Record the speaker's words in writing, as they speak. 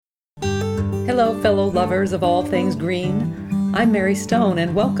Hello, fellow lovers of all things green. I'm Mary Stone,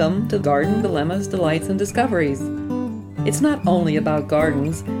 and welcome to Garden Dilemmas, Delights, and Discoveries. It's not only about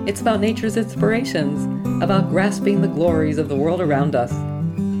gardens, it's about nature's inspirations, about grasping the glories of the world around us,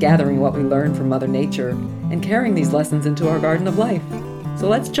 gathering what we learn from Mother Nature, and carrying these lessons into our garden of life. So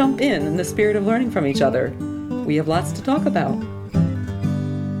let's jump in the spirit of learning from each other. We have lots to talk about.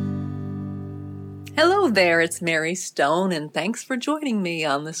 Hello there, it's Mary Stone, and thanks for joining me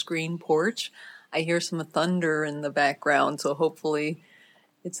on the screen porch. I hear some thunder in the background, so hopefully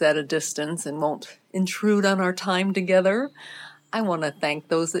it's at a distance and won't intrude on our time together. I want to thank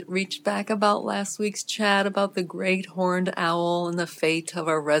those that reached back about last week's chat about the great horned owl and the fate of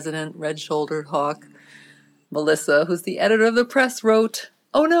our resident red-shouldered hawk. Melissa, who's the editor of the press, wrote,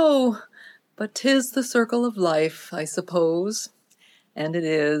 "Oh no, but 'tis the circle of life, I suppose." And it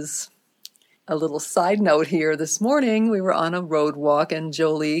is. A little side note here, this morning we were on a road walk and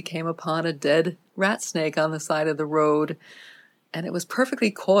Jolie came upon a dead rat snake on the side of the road, and it was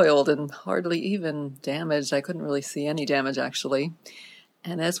perfectly coiled and hardly even damaged. I couldn't really see any damage actually.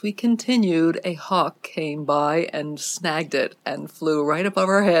 And as we continued, a hawk came by and snagged it and flew right above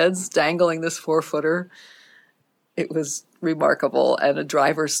our heads, dangling this 4-footer. It was remarkable, and a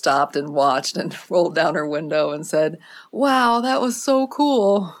driver stopped and watched and rolled down her window and said, "Wow, that was so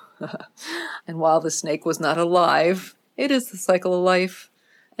cool." And while the snake was not alive, it is the cycle of life.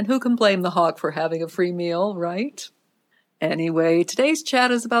 And who can blame the hawk for having a free meal, right? Anyway, today's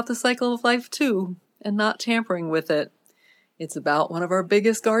chat is about the cycle of life too, and not tampering with it. It's about one of our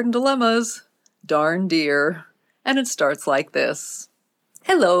biggest garden dilemmas, darn deer. And it starts like this.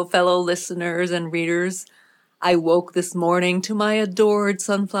 Hello, fellow listeners and readers. I woke this morning to my adored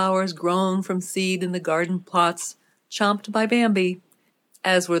sunflowers grown from seed in the garden plots, chomped by Bambi,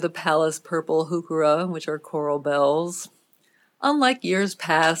 as were the Pallas purple heuchera, which are coral bells. Unlike years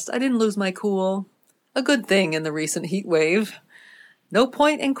past, I didn't lose my cool. A good thing in the recent heat wave. No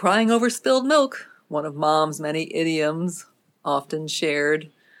point in crying over spilled milk, one of Mom's many idioms, often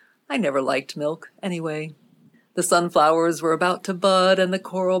shared. I never liked milk, anyway. The sunflowers were about to bud, and the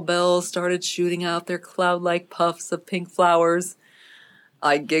coral bells started shooting out their cloud-like puffs of pink flowers.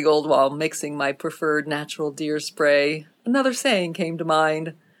 I giggled while mixing my preferred natural deer spray. Another saying came to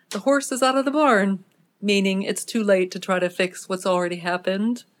mind. The horse is out of the barn, meaning it's too late to try to fix what's already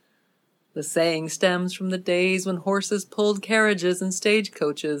happened. The saying stems from the days when horses pulled carriages and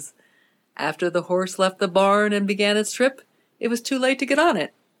stagecoaches. After the horse left the barn and began its trip, it was too late to get on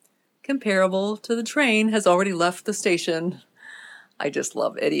it. Comparable to the train has already left the station. I just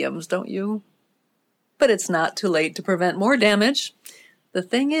love idioms, don't you? But it's not too late to prevent more damage. The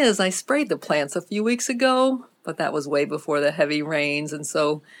thing is, I sprayed the plants a few weeks ago, but that was way before the heavy rains, and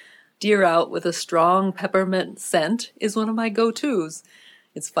so Deer Out with a strong peppermint scent is one of my go-tos.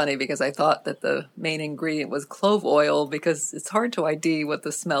 It's funny because I thought that the main ingredient was clove oil because it's hard to ID what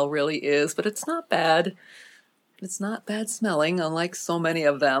the smell really is, but it's not bad. It's not bad smelling, unlike so many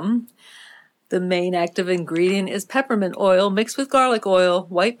of them. The main active ingredient is peppermint oil mixed with garlic oil,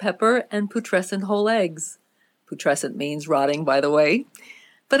 white pepper, and putrescent whole eggs. Putrescent means rotting, by the way.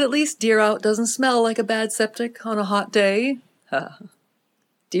 But at least Deer Out doesn't smell like a bad septic on a hot day.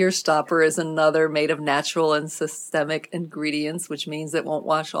 Deer Stopper is another made of natural and systemic ingredients, which means it won't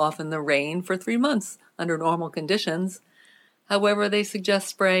wash off in the rain for 3 months under normal conditions. However, they suggest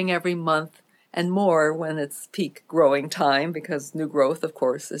spraying every month and more when it's peak growing time because new growth, of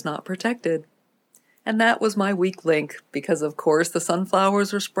course, is not protected. And that was my weak link because, of course, the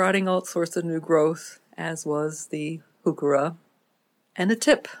sunflowers were sprouting all sorts of new growth, as was the heuchera. And a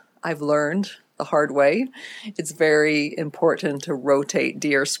tip I've learned the hard way, it's very important to rotate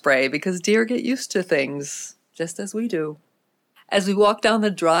deer spray because deer get used to things, just as we do. As we walked down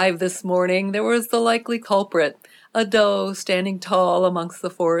the drive this morning, there was the likely culprit, a doe standing tall amongst the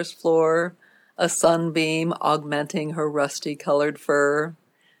forest floor, a sunbeam augmenting her rusty-colored fur.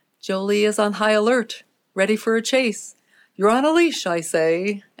 Jolie is on high alert, ready for a chase. "You're on a leash," I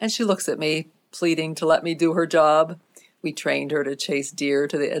say, and she looks at me, pleading to let me do her job. We trained her to chase deer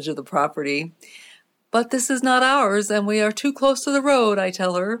to the edge of the property. "But this is not ours, and we are too close to the road," I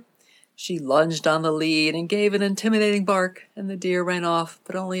tell her. She lunged on the lead and gave an intimidating bark, and the deer ran off,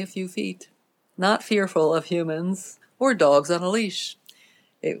 but only a few feet. Not fearful of humans or dogs on a leash.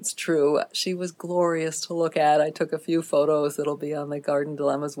 It's true, she was glorious to look at. I took a few photos that'll be on the Garden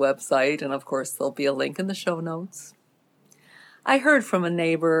Dilemmas website, and of course there'll be a link in the show notes. I heard from a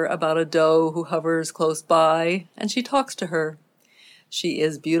neighbor about a doe who hovers close by, and she talks to her. She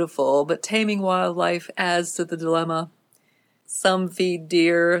is beautiful, but taming wildlife adds to the dilemma. Some feed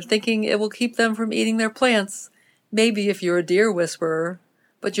deer, thinking it will keep them from eating their plants. Maybe if you're a deer whisperer.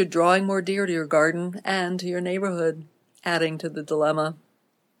 but you're drawing more deer to your garden and to your neighborhood, adding to the dilemma.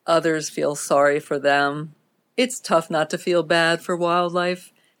 Others feel sorry for them. It's tough not to feel bad for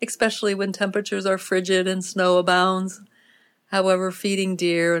wildlife, especially when temperatures are frigid and snow abounds. However, feeding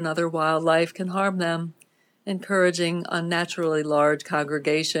deer and other wildlife can harm them, encouraging unnaturally large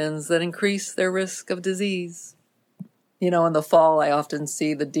congregations that increase their risk of disease. In the fall, I often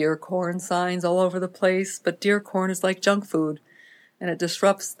see the deer corn signs all over the place, but deer corn is like junk food, and it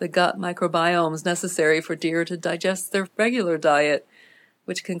disrupts the gut microbiomes necessary for deer to digest their regular diet,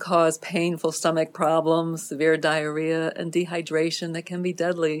 which can cause painful stomach problems, severe diarrhea, and dehydration that can be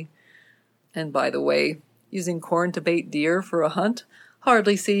deadly. And by the way, using corn to bait deer for a hunt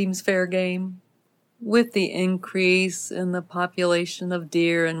hardly seems fair game. With the increase in the population of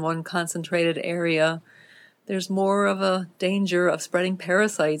deer in one concentrated area, there's more of a danger of spreading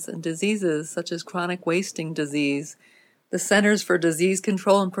parasites and diseases such as chronic wasting disease. The Centers for Disease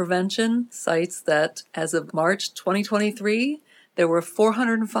Control and Prevention cites that as of March 2023, there were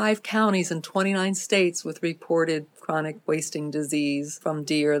 405 counties in 29 states with reported chronic wasting disease from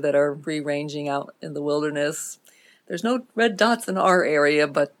deer that are free-ranging out in the wilderness. There's no red dots in our area,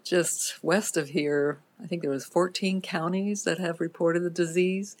 but just west of here, I think there was 14 counties that have reported the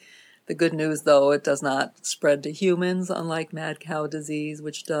disease. The good news, though, it does not spread to humans, unlike mad cow disease,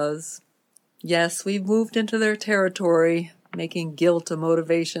 which does. Yes, we've moved into their territory, making guilt a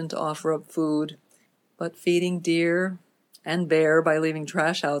motivation to offer up food. But feeding deer and bear by leaving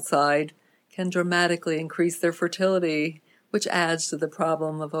trash outside can dramatically increase their fertility, which adds to the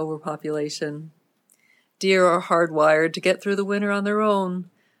problem of overpopulation. Deer are hardwired to get through the winter on their own.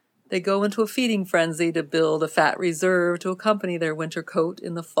 They go into a feeding frenzy to build a fat reserve to accompany their winter coat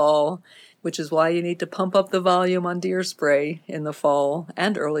in the fall, which is why you need to pump up the volume on deer spray in the fall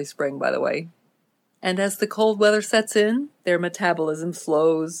and early spring, by the way. And as the cold weather sets in, their metabolism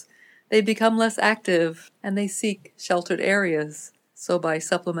slows. They become less active, and they seek sheltered areas. So by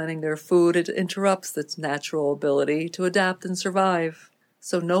supplementing their food, it interrupts its natural ability to adapt and survive.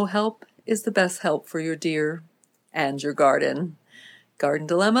 So no help is the best help for your deer and your garden. Garden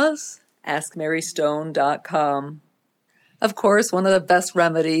Dilemmas? AskMaryStone.com. Of course, one of the best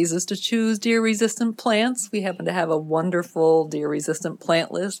remedies is to choose deer-resistant plants. We happen to have a wonderful deer-resistant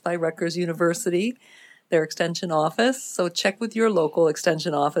plant list by Rutgers University, their extension office. So check with your local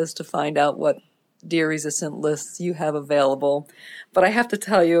extension office to find out what deer-resistant lists you have available. But I have to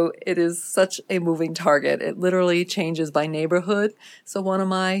tell you, it is such a moving target. It literally changes by neighborhood. So one of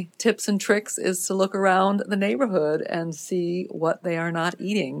my tips and tricks is to look around the neighborhood and see what they are not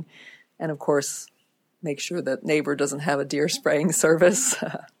eating. And of course, make sure that neighbor doesn't have a deer spraying service.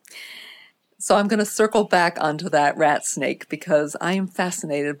 So I'm going to circle back onto that rat snake because I am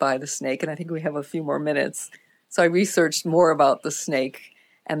fascinated by the snake, and I think we have a few more minutes. So I researched more about the snake,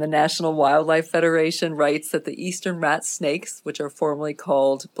 and the National Wildlife Federation writes that the eastern rat snakes, which are formerly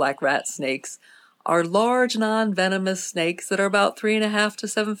called black rat snakes, are large non-venomous snakes that are about 3.5 to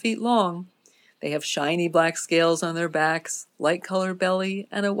 7 feet long. They have shiny black scales on their backs, light-colored belly,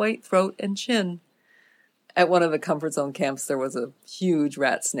 and a white throat and chin. At one of the Comfort Zone camps, there was a huge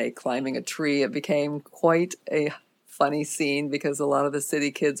rat snake climbing a tree. It became quite a funny scene because a lot of the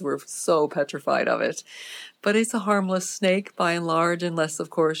city kids were so petrified of it. But it's a harmless snake by and large, unless, of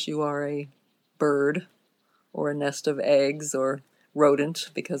course, you are a bird or a nest of eggs or rodent,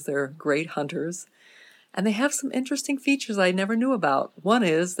 because they're great hunters. And they have some interesting features I never knew about. One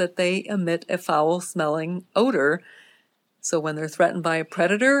is that they emit a foul-smelling odor. So when they're threatened by a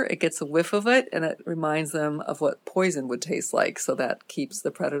predator, it gets a whiff of it, and it reminds them of what poison would taste like, so that keeps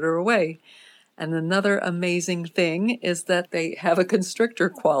the predator away. And another amazing thing is that they have a constrictor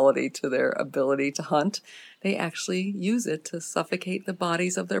quality to their ability to hunt. They actually use it to suffocate the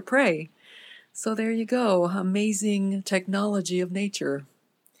bodies of their prey. So there you go, amazing technology of nature.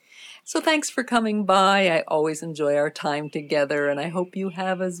 So thanks for coming by. I always enjoy our time together, and I hope you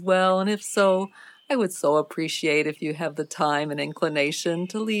have as well. And if so, I would so appreciate if you have the time and inclination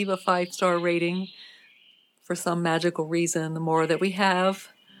to leave a 5-star rating. For some magical reason, the more that we have,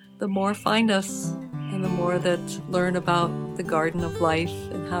 the more find us, and the more that learn about the garden of life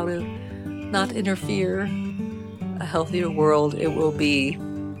and how to not interfere. A healthier world it will be.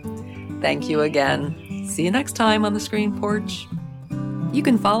 Thank you again. See you next time on the Screen Porch. You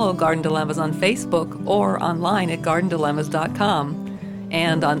can follow Garden Dilemmas on Facebook or online at gardendilemmas.com.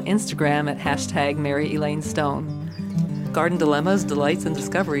 and on Instagram at #MaryElaineStone. Garden Dilemmas, Delights, and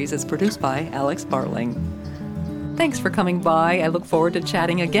Discoveries is produced by Alex Bartling. Thanks for coming by. I look forward to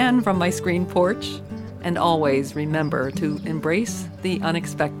chatting again from my screen porch. And always remember to embrace the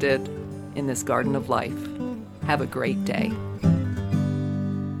unexpected in this garden of life. Have a great day.